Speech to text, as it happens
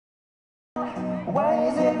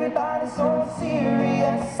everybody's so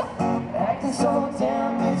serious, acting so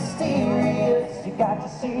damn mysterious. You got your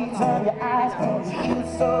seats on your eyes, cause you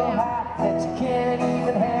so hot that you can't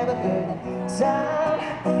even have a good time.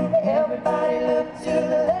 Everybody look to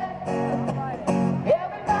the left,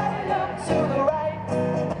 everybody look to the right,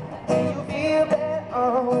 and you feel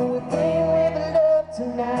better when we're playing with love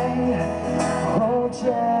tonight. Oh,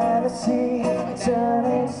 jealousy,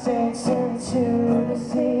 turning saints into the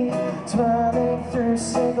sea, twirling through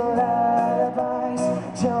single alibis,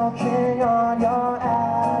 joking on your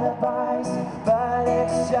alibis, but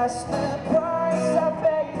it's just the price I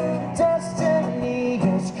pay. Destiny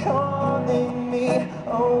is calling me,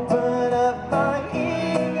 open up my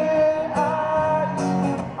eager eyes,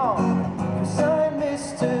 cause I'm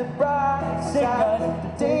Mr. Brightside.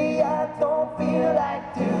 Today I don't feel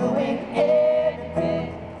like doing anything.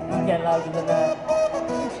 Get louder than that.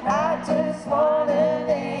 I just wanna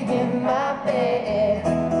lay in my bed.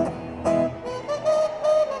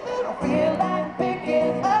 I feel like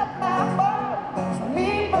picking up my phone, so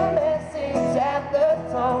leave a message at the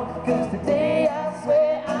tone, cause today I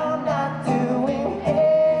swear I'm not doing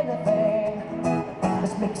anything.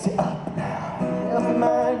 Let's mix it up now. Never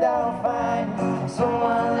mind, I'll find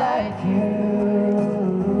someone like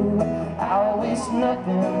you. I wish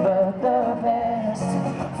nothing but the best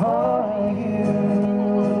for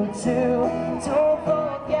you too. Don't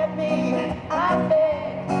forget me, I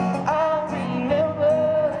beg. I remember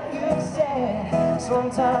you said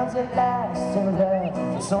sometimes it lasts in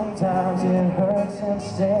love, sometimes it hurts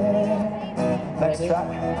instead. Next track.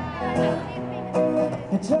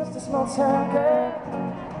 You're just a small town girl,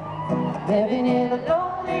 living in a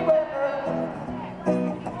lonely world.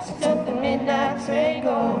 She took the midnight train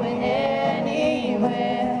going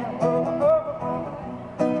anywhere.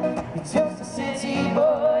 You're just a city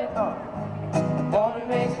boy, born and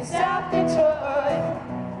raised in South Detroit.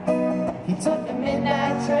 He took the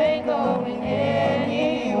midnight train going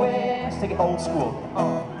anywhere. Let's take it old school.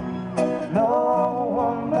 No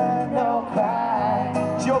woman, no cry.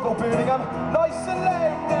 Diogo Birmingham, nice and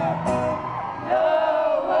late now. No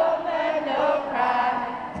woman, no cry.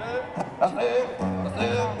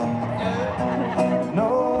 No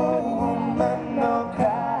woman, no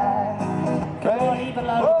cry. Come on, even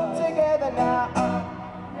louder. All together now.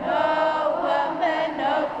 No woman,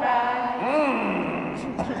 no cry.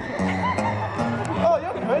 Oh,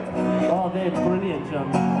 you're good. Oh, they're brilliant, John.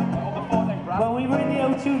 Well, we were in the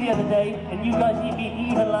O2 the other day, and you guys need to be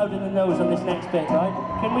even louder than those on this next bit, right?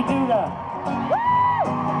 Can we do that?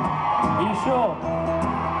 Are you sure?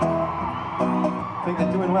 I think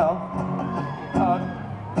they're doing well.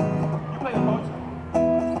 You play the chords.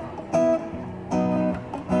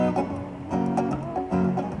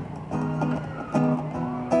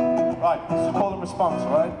 Right, this is call and response,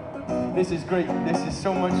 right? This is great. This is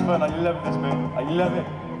so much fun. I love this bit. I love it.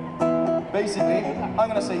 Basically, I'm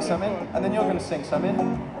going to say something, and then you're going to sing something,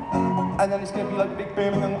 and then it's going to be like a big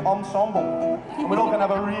Birmingham ensemble, and we're all going to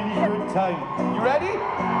have a really good time. You ready? Yeah!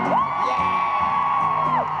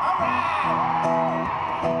 All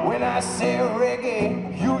right! When I say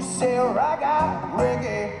reggae, you say raga,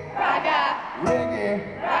 reggae, Raga,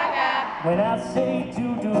 reggae. raga, When I say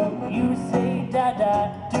doo-doo, you say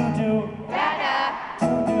da-da, doo-doo, dada,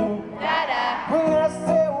 doo-doo. dada. When I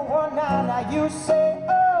say one nana, you say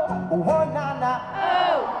oh. One nana,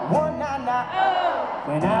 Oh, one nana. oh.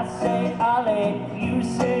 When I say ale, you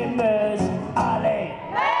say mers, ale,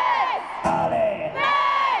 Yes, ale.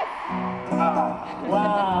 yes. I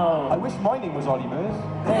Wow. wish my name was Ollie Mers.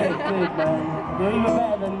 Very good, man. You're even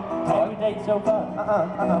better than every date so far. I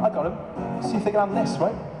got him. See if they can have this,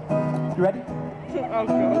 right? You ready? Oh,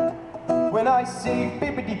 God. When I say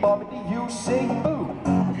bibbidi bobbidi, you say boo.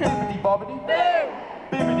 Bibbidi bobbidi, Boo,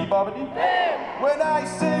 bibbidi bobbidi. boo. When I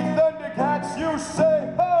say Thundercats, you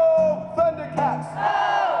say ho! Thundercats!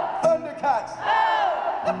 Oh, Thundercats!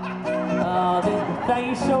 oh. Thank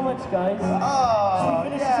you so much, guys. Oh,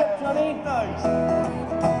 Finish this up, Johnny. Nice.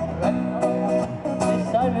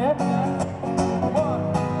 This time, yeah?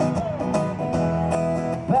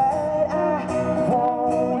 But I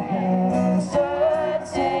won't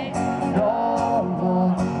hesitate no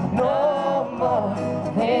more, no more.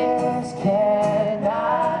 This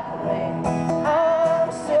cannot wait. I'm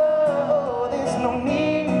sure there's no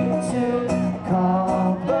need to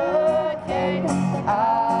complicate.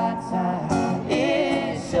 Our time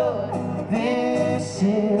is short. This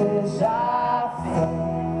is our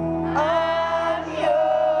fate.